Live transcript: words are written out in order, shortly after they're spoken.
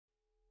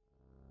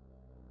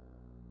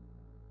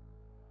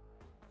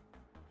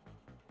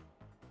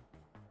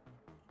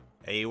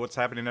Hey, what's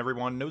happening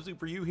everyone?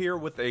 NoZoupForYou here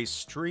with a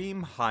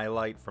stream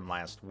highlight from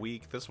last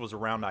week. This was a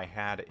round I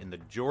had in the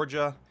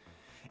Georgia,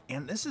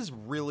 and this is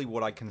really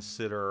what I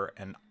consider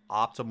an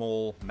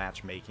optimal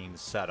matchmaking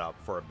setup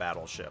for a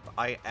battleship.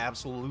 I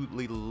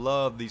absolutely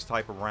love these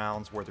type of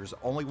rounds where there's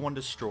only one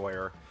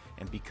destroyer,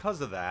 and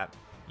because of that,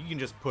 you can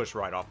just push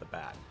right off the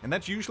bat. And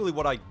that's usually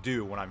what I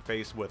do when I'm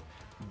faced with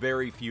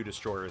very few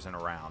destroyers in a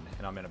round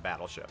and I'm in a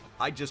battleship.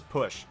 I just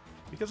push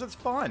because it's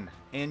fun,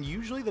 and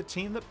usually the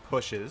team that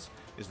pushes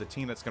is the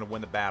team that's going to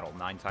win the battle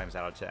 9 times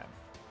out of 10.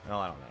 Well,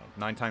 I don't know.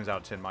 9 times out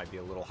of 10 might be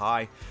a little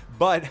high,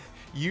 but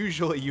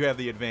usually you have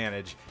the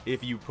advantage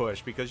if you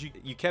push because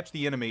you catch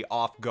the enemy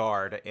off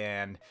guard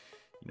and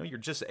you're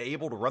just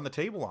able to run the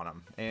table on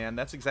them. And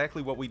that's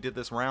exactly what we did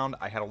this round.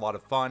 I had a lot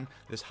of fun.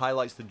 This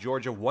highlights the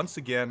Georgia once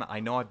again. I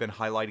know I've been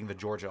highlighting the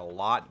Georgia a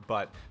lot,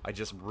 but I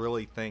just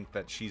really think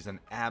that she's an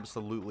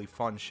absolutely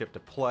fun ship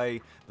to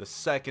play. The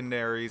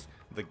secondaries,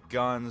 the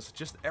guns,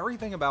 just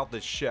everything about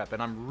this ship.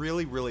 And I'm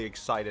really, really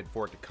excited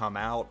for it to come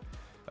out.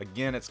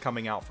 Again, it's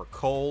coming out for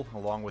Cole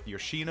along with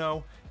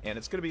Yoshino, and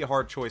it's going to be a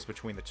hard choice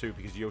between the two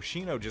because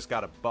Yoshino just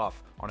got a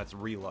buff on its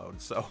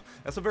reload. So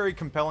that's a very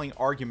compelling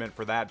argument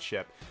for that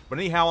ship. But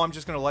anyhow, I'm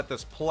just going to let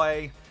this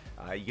play.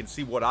 You can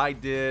see what I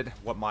did,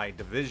 what my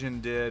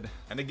division did.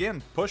 And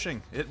again,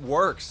 pushing. It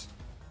works.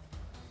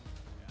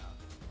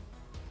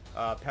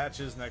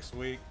 Patches next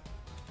week.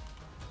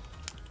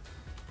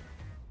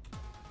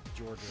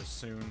 Georgia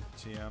soon,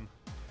 TM.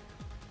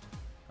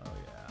 Oh,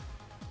 yeah.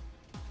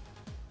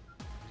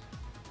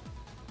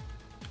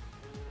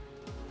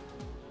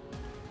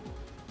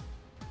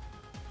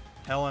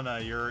 Helena,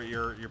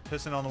 you're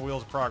pissing on the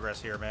wheels of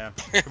progress here, man.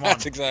 Come on.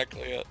 That's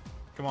exactly it.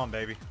 Come on,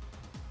 baby.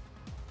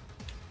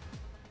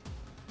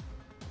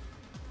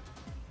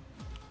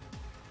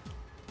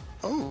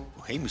 Oh,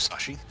 hey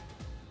Musashi.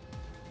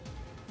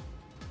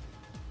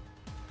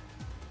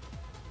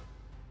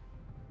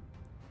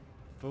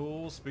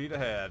 Full speed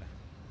ahead.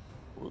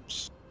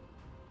 Whoops.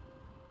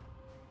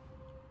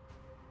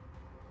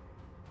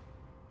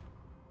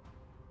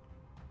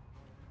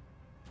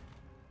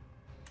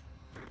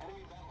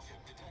 Enemy battleship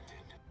detected.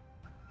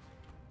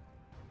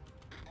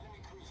 Enemy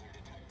cruiser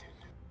detected.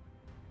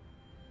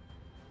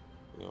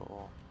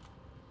 Yo.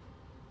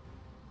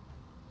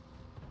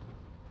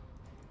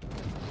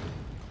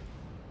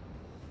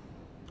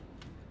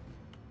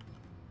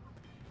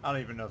 I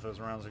don't even know if those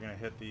rounds are going to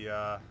hit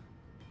the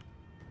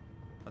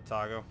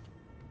Otago.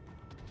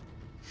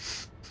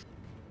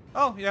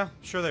 Oh, yeah,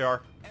 sure they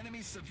are.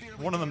 Enemy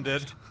severely One of them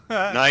did.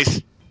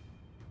 Nice.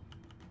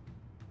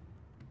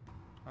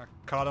 I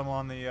caught him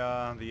on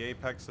the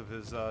apex of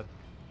his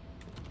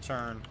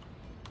turn.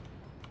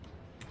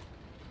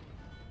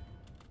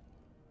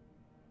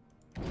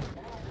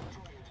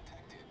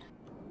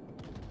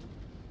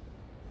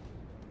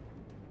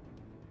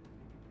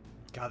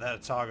 God, that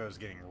Otago is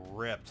getting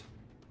ripped.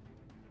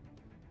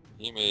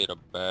 He made a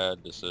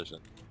bad decision.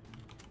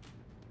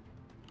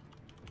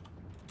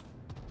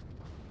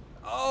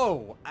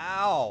 Oh,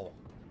 ow.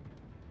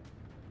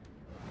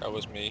 That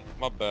was me.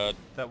 My bad.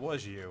 That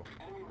was you.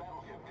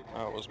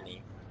 That was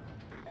me.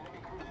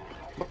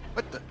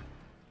 What the?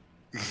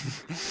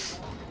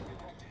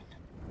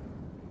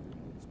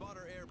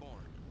 Spotter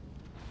airborne.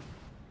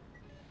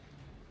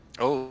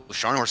 Oh,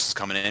 Sharnhorse is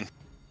coming in.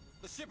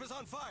 The ship is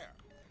on fire.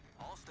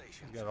 All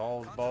stations. He's got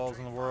all the balls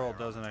in the world,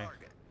 doesn't he?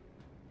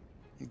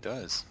 He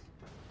does.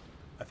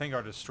 I think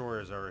our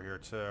destroyer's over here,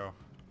 too.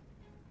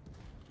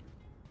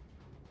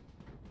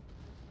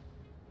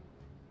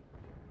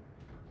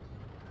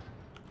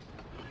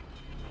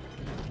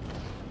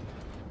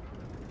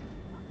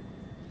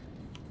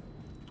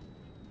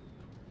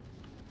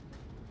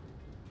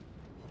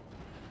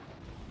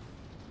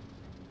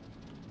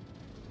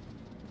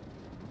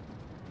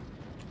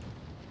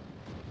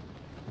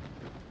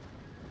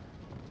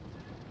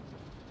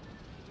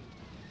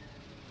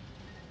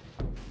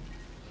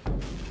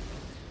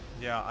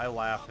 Yeah, I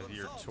laugh at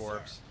your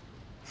torps.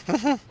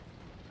 I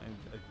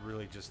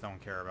really just don't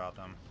care about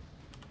them.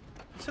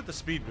 Let's hit the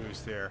speed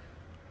boost here.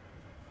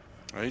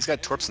 Well, he's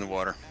got torps in the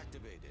water.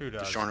 Who The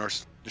does?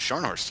 Sharnhorse. The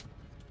Sharnhorse.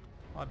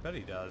 I bet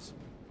he does.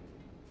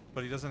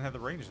 But he doesn't have the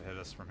range to hit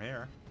us from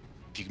here.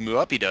 If you can move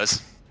up, he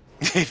does.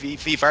 if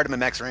he fired him at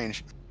max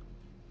range.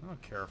 I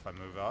don't care if I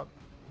move up.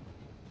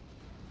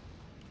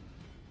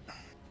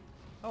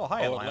 Oh,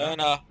 hi, Oh, Atlanta.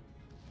 Atlanta.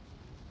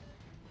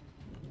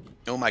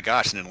 Oh my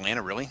gosh, in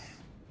Atlanta, really?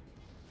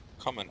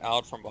 Coming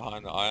out from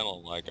behind the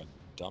island like a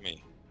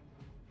dummy.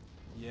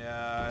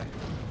 Yeah,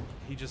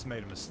 he just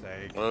made a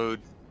mistake. Load.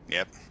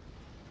 Yep.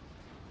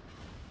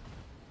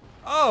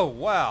 Oh,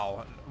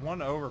 wow.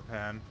 One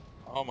overpen.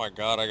 Oh my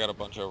god, I got a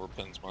bunch of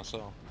overpins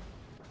myself.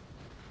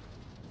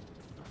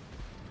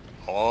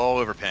 All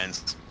over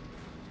pens.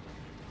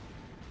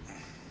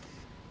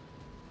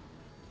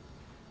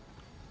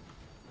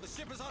 The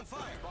ship is on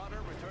fire. Spotter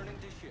returning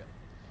to ship.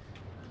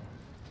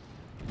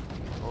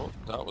 Oh,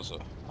 that was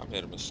I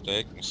made a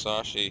mistake.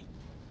 Musashi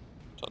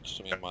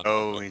touched me in my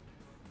Oh. notebook.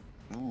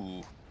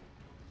 Ooh.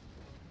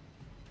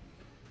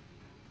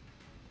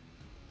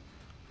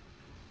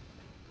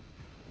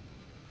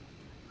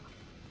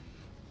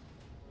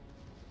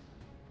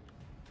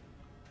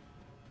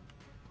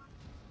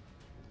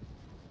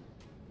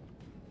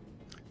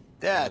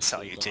 That's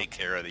how you take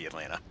care of the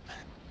Atlanta.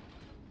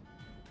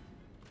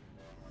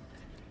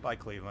 Bye,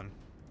 Cleveland.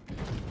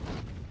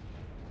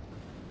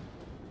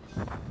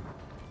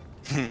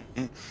 Enemy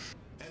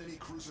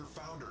cruiser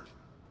foundered.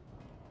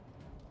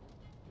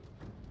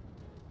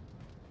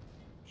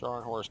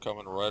 Jarn horse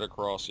coming right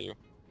across you.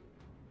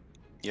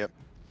 Yep.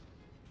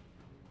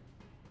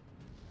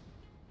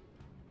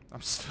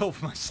 I'm still,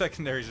 my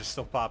secondaries are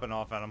still popping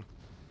off at him.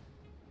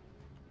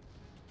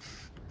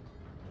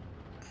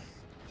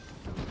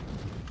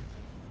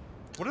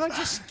 What did I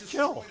just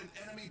kill?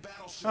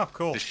 Oh,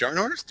 cool. The Sharn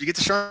horse? Did you get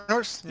the Sharn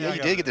horse? Yeah, Yeah, I you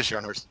got did it. get the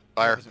Sharn horse.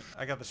 Fire.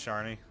 I got the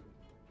Sharny.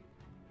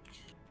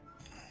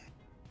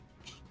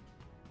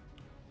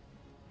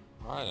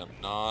 I am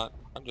not.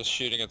 I'm just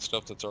shooting at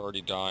stuff that's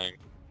already dying.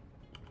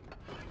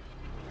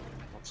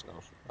 That's no,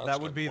 that's That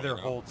would no be their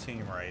point whole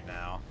team right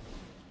now.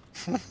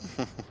 Who's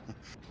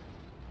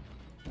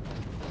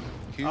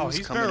Oh,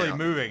 he's coming barely out?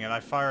 moving, and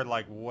I fired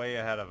like way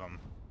ahead of him.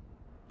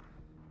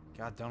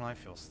 God, don't I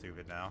feel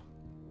stupid now?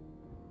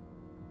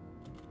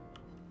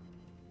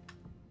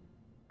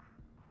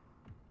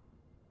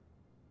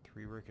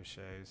 Three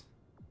ricochets.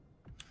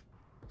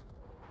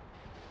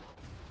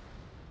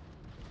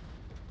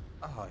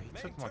 Oh, he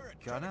took my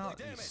gun out,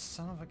 you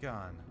son of a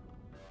gun.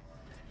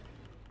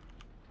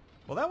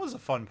 Well, that was a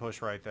fun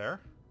push right there.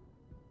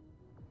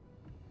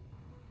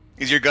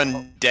 Is your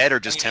gun dead or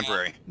just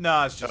temporary?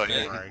 No, it's just Oh,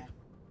 yeah. temporary.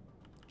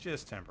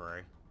 Just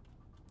temporary.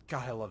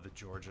 God, I love the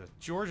Georgia.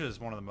 Georgia is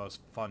one of the most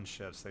fun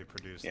ships they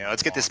produce. Yeah,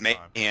 let's get this man.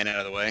 man out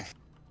of the way.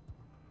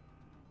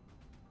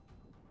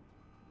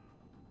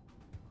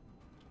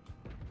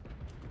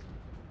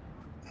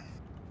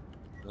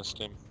 Missed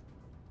him.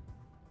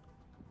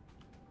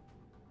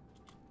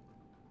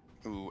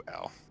 Ooh,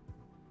 ow.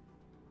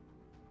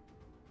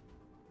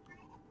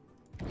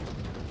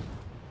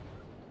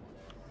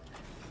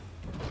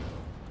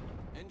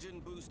 Engine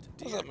boost.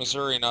 Does that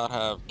Missouri not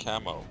have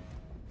camo?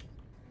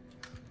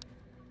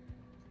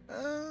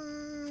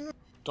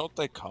 Don't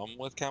they come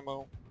with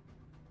camo?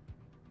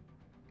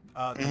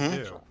 They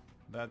Mhm. do.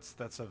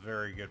 That's a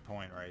very good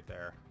point right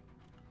there.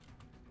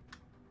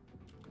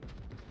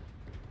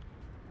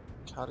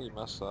 How do you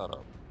mess that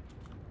up?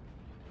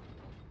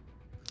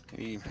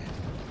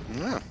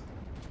 Yeah.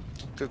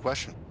 Good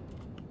question.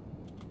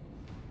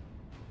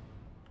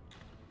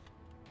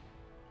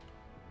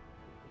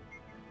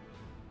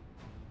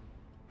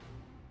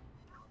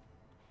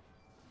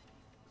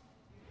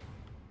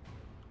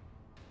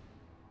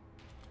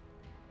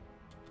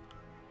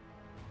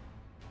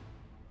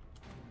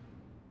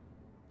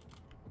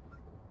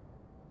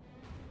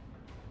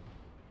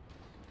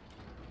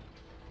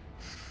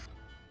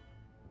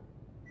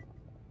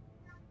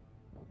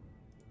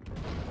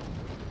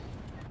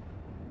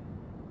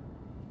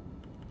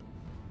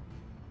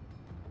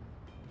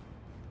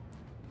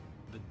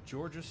 The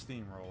Georgia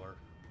Steamroller.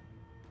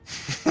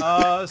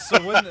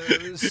 So when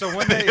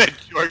they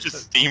Georgia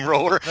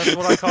steamroller. that's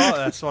what I call it.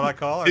 That's what I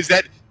call it.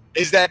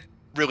 Is that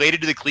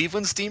related to the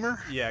Cleveland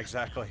steamer? Yeah,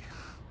 exactly.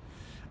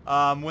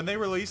 When they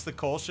release the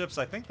coal ships,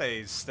 I think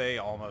they stay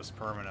almost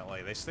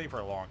permanently. They stay for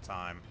a long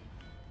time.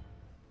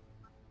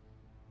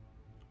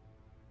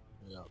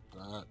 Yeah,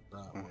 that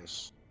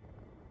was...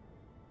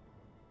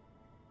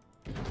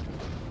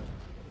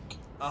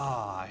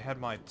 Ah, I had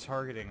my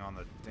targeting on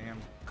the damn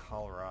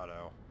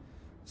Colorado.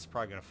 It's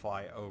probably gonna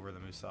fly over the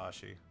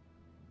Musashi.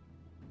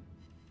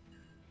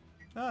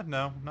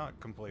 No, not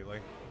completely.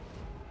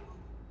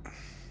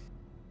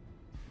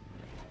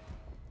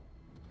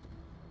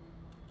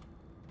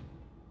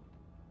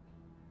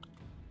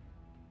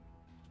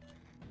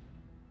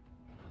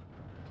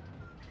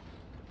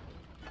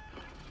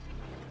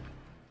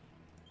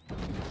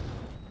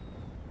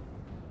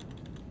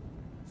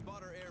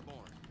 Spotter airborne.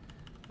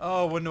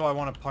 Oh, when do I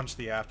want to punch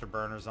the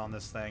afterburners on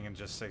this thing and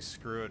just say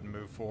screw it and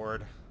move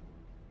forward?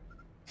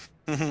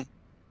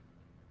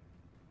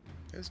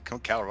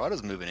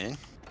 Colorado's moving in.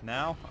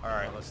 Now?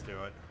 Alright, let's do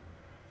it.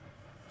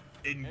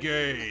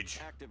 Engage!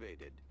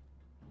 Activated.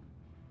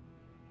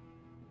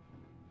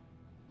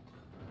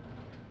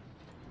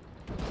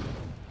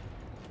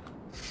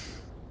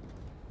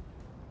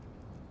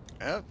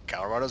 Oh,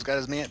 Colorado's got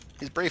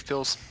his brave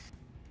pills.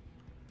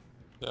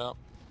 Yeah.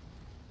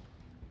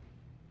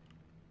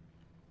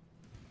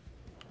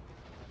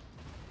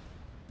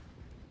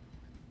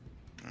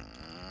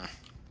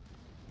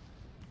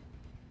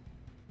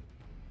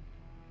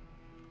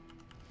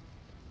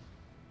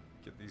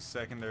 Get these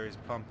secondaries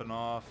pumping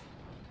off.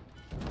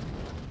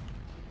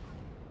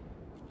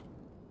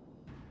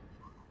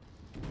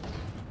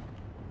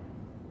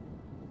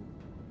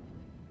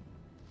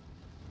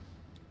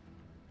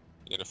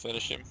 You gonna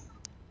finish him?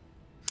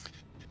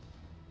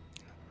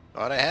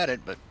 Thought I had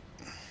it, but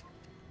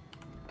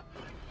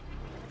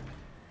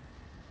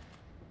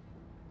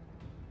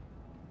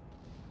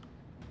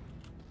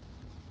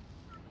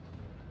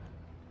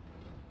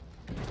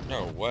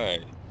No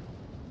way.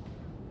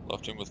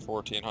 Left him with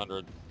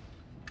 1400.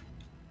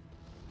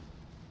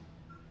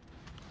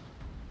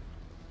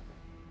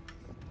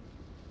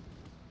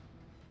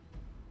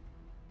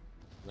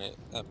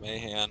 That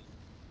Mahan.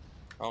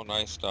 Oh,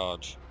 nice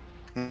dodge.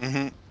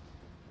 Mm-hmm.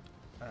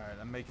 Alright,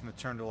 I'm making the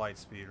turn to light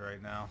speed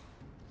right now.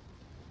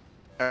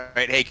 All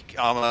right, hey,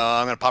 I'm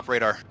gonna pop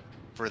radar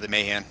for the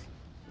Mayhem.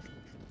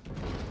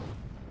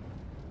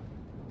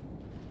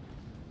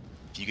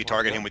 If you could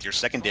target him with your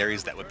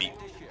secondaries, that would be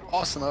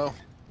awesome-o.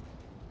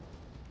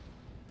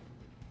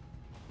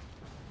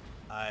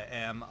 I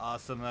am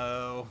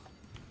awesome-o.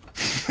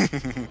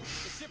 The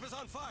ship is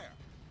on fire.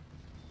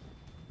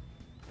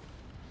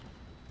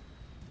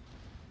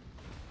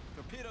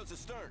 Torpedoes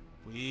astern.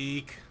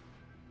 Weak.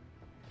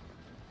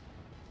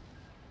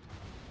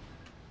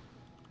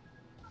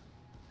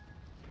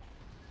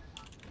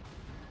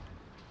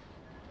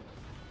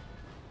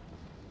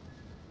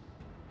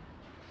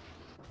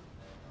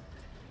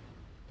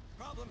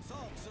 Problem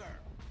solved, sir.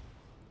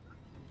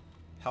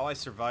 How I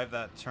survived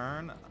that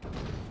turn?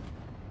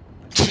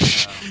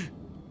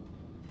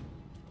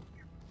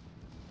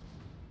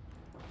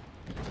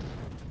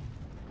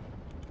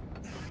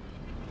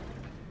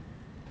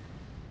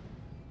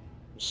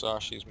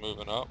 Musashi's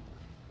moving up.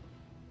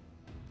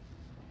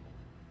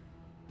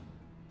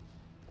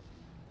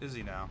 Is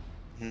he now?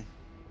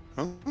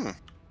 Oh.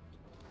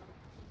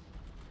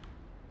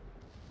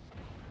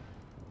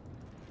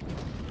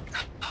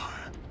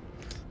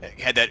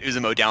 Had that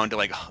Uzumo down to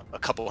like a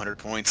couple hundred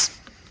points.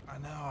 I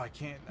know, I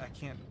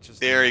can't just...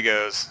 There he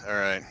goes. All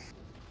right.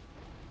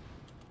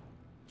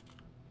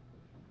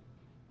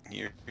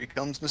 Here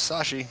comes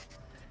Musashi.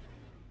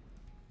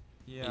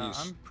 Yeah,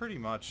 He's- I'm pretty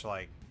much,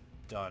 like,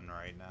 done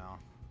right now.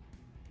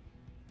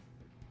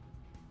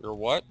 You're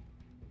what?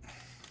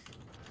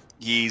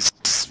 He's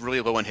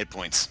really low on hit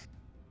points.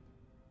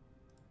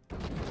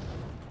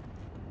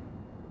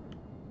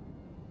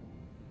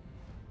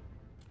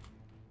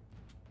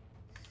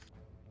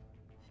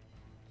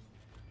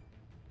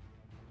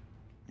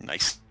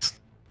 Nice.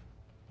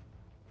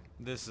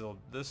 This'll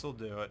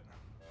do it.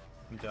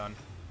 I'm done.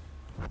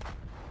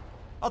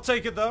 I'll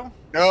take it, though.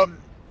 Nope.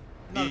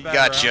 Not a He bad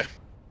gotcha. round.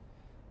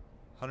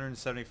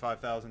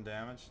 175,000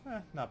 damage.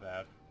 Not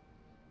bad.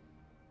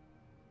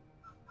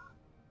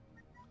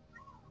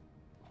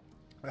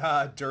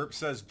 Derp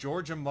says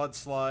Georgia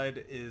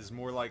mudslide is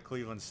more like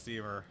Cleveland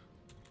steamer.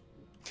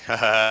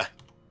 Haha.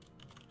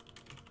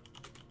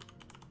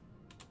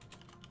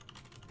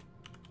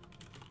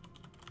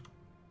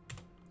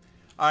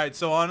 Alright,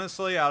 so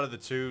honestly, out of the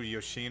two,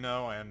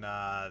 Yoshino and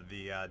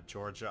the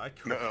Georgia, I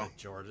could Uh-oh. pick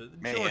Georgia.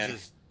 Man.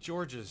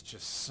 Georgia's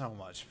just so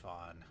much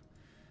fun.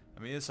 I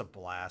mean, it's a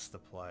blast to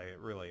play. It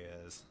really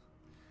is.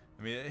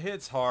 I mean, it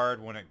hits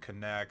hard when it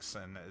connects,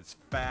 and it's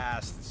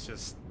fast. It's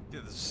just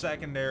the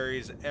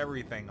secondaries,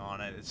 everything on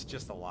it. It's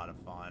just a lot of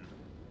fun.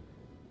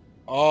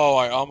 Oh,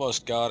 I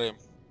almost got him.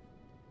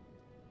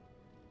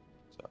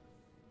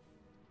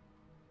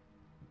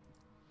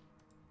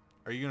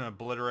 Are you gonna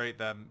obliterate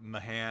that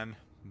Mahan?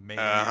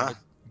 Uh-huh.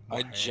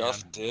 I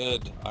just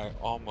did. I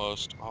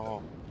almost.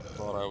 Oh,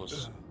 thought I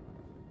was.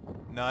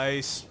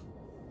 Nice.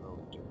 Oh,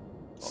 dear.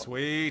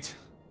 Sweet.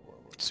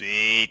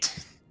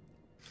 Sweet.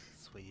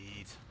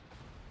 Sweet.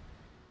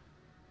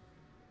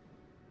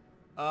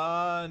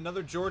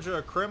 Another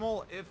Georgia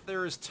Krimmel. If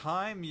there is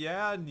time,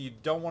 yeah. You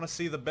don't want to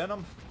see the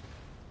Benham.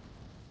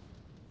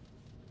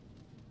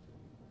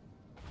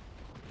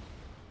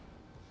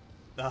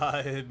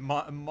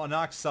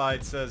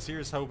 Monoxide says,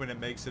 here's hoping it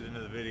makes it into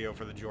the video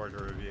for the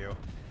Georgia review.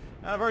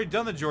 I've already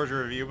done the Georgia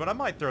review, but I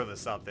might throw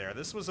this up there.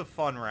 This was a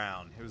fun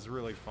round. It was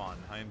really fun.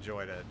 I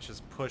enjoyed it.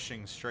 Just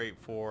pushing straight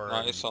forward.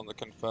 Nice on the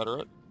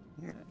Confederate.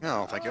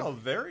 No, thank Oh, you.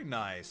 very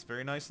nice.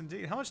 Very nice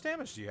indeed. How much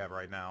damage do you have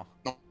right now?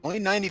 Only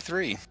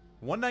 93.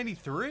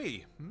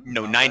 193.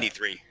 No, Not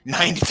 93.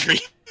 93.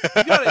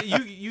 bad.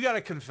 You got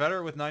a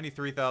Confederate with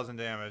 93,000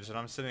 damage, and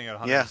I'm sitting at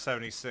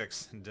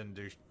 176 and didn't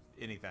do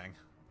anything.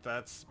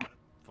 That's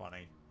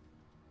funny.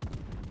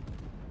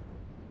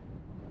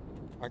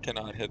 I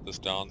cannot hit this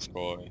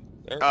Donskoy.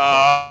 There.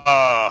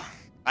 I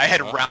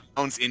had Oh.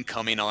 rounds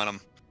incoming on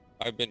him.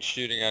 I've been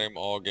shooting at him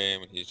all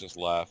game, and he's just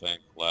laughing.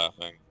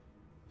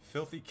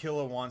 Filthy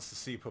Killer wants to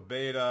see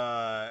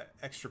Pobeda.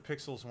 Extra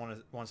Pixels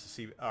wants to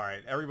see...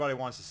 Alright, everybody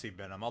wants to see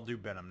Benham. I'll do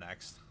Benham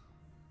next.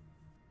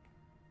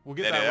 We'll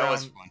get that That round...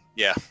 was fun.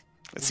 Yeah.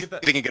 Let's see get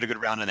that- if we can get a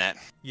good round on that.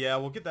 Yeah,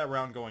 we'll get that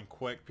round going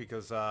quick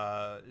because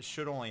it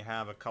should only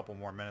have a couple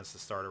more minutes to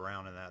start a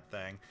round in that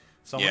thing.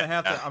 So I'm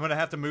gonna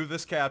have to move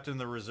this captain,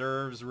 the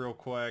reserves, real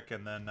quick,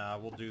 and then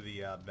we'll do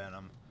the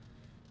Benham.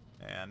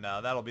 And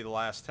that'll be the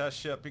last test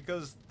ship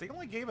because they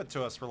only gave it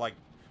to us for like,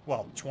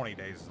 well, 20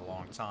 days is a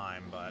long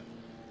time, but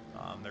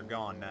they're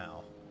gone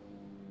now.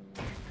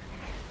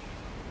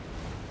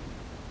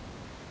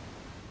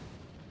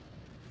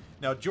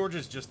 Now,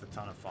 Georgia's just a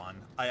ton of fun.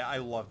 I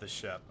love the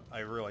ship. I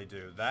really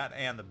do. That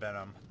and the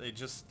Benham. They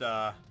just...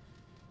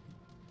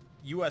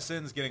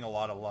 USN's getting a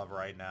lot of love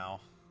right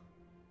now.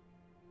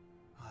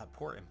 Oh, that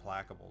poor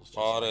Implacable's just...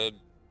 Spotted.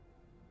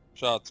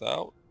 Shots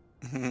out.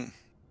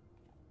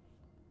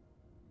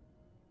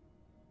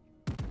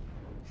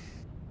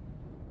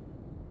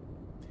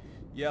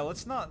 Yeah,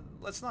 let's not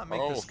make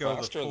Oh, this go the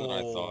faster full... than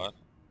I thought.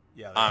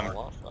 Yeah, I'm they are. A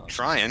lot faster.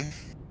 Trying.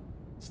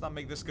 Let's not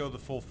make this go the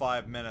full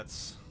 5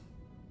 minutes.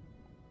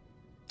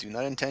 Do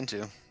not intend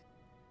to.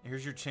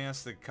 Here's your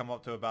chance to come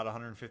up to about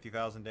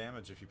 150,000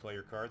 damage if you play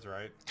your cards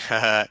right.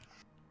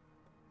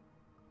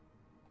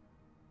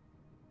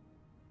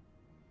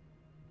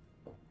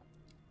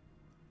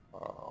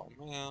 Oh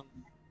man,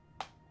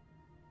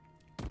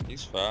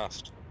 he's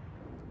fast.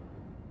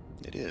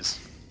 It is.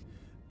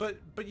 But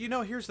you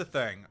know, here's the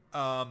thing.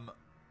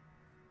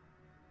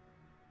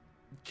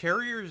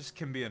 Carriers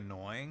can be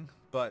annoying,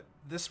 but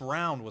this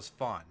round was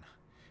fun.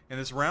 And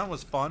this round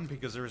was fun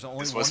because there was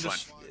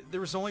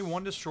only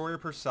one destroyer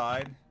per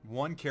side,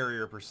 one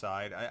carrier per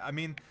side. I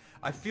mean,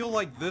 I feel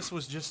like this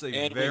was just a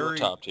And very we were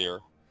top tier.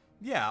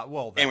 Yeah,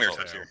 well, And we were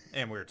that's top true. tier.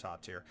 And we were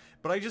top tier.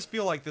 But I just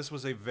feel like this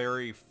was a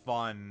very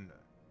fun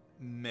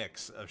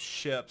mix of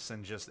ships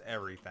and just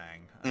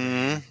everything. I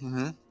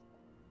mean,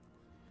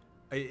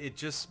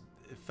 it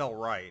felt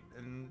right.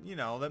 And, you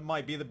know, that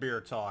might be the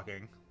beer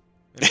talking.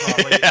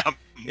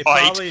 It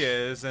probably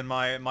is, and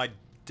my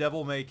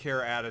devil may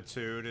care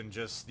attitude and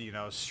just, you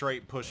know,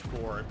 straight push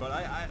forward. But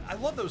I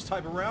love those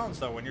type of rounds,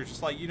 though, when you're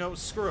just like, you know,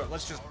 screw it,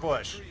 let's just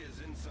push.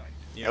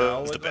 You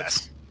know, It's the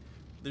best.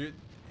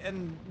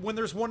 And when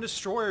there's one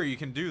destroyer, you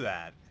can do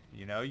that.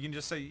 You know, you can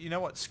just say, you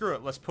know what, screw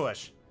it, let's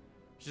push.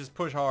 Just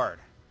push hard.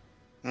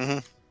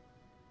 And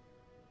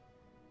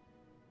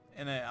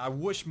I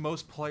wish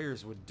most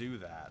players would do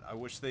that. I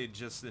wish they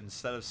just,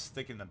 instead of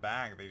sticking the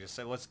bag, they just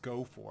say, let's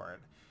go for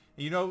it.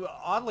 You know,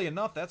 oddly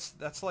enough,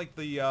 that's like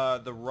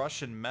the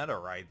Russian meta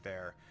right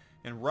there.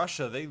 In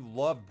Russia, they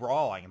love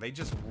brawling. They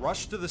just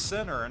rush to the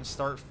center and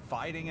start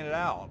fighting it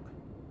out.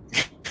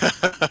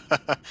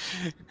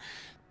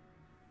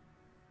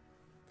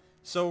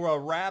 So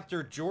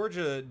Raptor,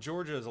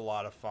 Georgia is a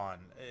lot of fun.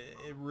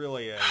 It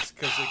really is,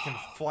 because it can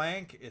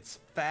flank. It's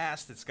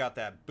fast. It's got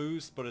that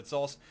boost, but it's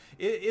also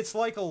it's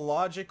like a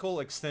logical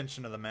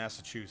extension of the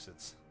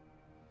Massachusetts.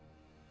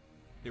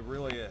 It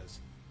really is.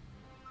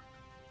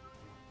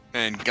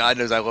 And God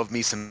knows I love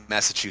me some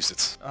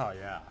Massachusetts. Oh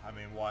yeah, I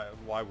mean,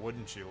 why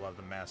wouldn't you love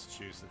the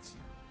Massachusetts?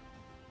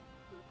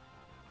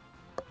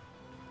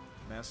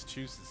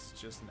 Massachusetts is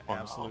just an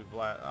absolute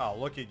blast. Oh,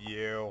 look at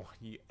you!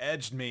 You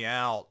edged me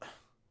out.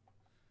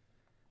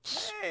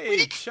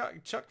 Hey,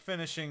 Chuck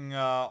finishing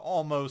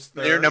almost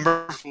there. There,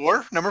 number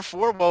four. Number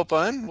 4. Well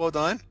done. Well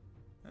done.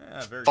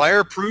 Yeah, very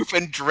Fireproof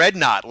and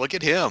Dreadnought. Look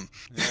at him.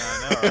 good. Yeah,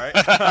 I know,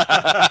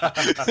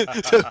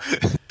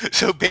 right?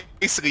 So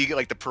basically, you get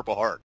like the Purple Heart.